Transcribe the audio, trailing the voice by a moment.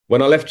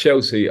when I left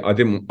Chelsea, I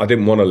didn't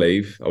want to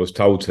leave. I was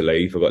told to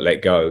leave. I got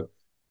let go,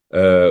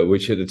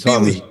 which at the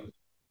time was, Really?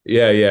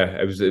 yeah,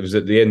 yeah. It was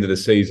at the end of the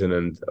season,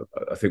 and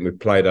I think we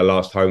played our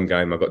last home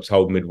game. I got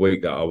told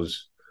midweek that I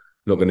was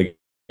not going to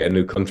get a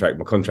new contract.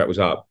 My contract was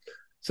up,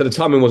 so the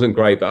timing wasn't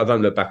great. But I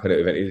don't look back on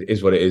it. It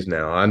is what it is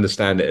now. I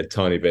understand it a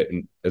tiny bit,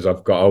 and as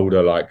I've got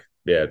older, like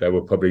yeah, they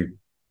were probably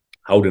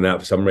holding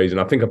out for some reason.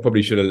 I think I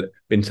probably should have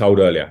been told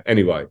earlier.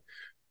 Anyway,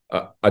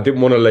 I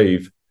didn't want to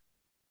leave.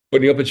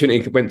 When the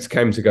opportunity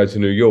came to go to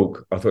New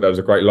York, I thought that was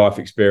a great life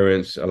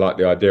experience. I liked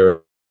the idea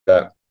of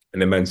that.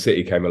 And then Man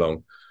City came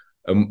along.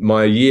 And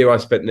my year I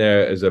spent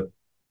there as a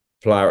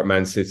player at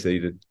Man City,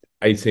 the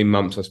 18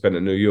 months I spent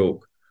at New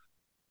York,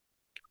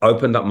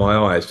 opened up my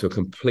eyes to a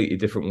completely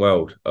different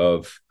world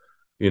of,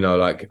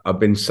 like I've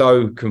been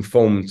so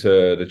conformed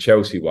to the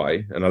Chelsea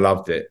way and I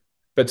loved it.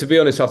 But to be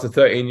honest, after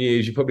 13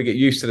 years, you probably get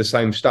used to the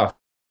same stuff.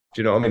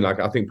 Do you know what I mean? Like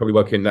I think probably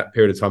working that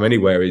period of time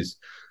anywhere is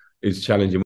challenging.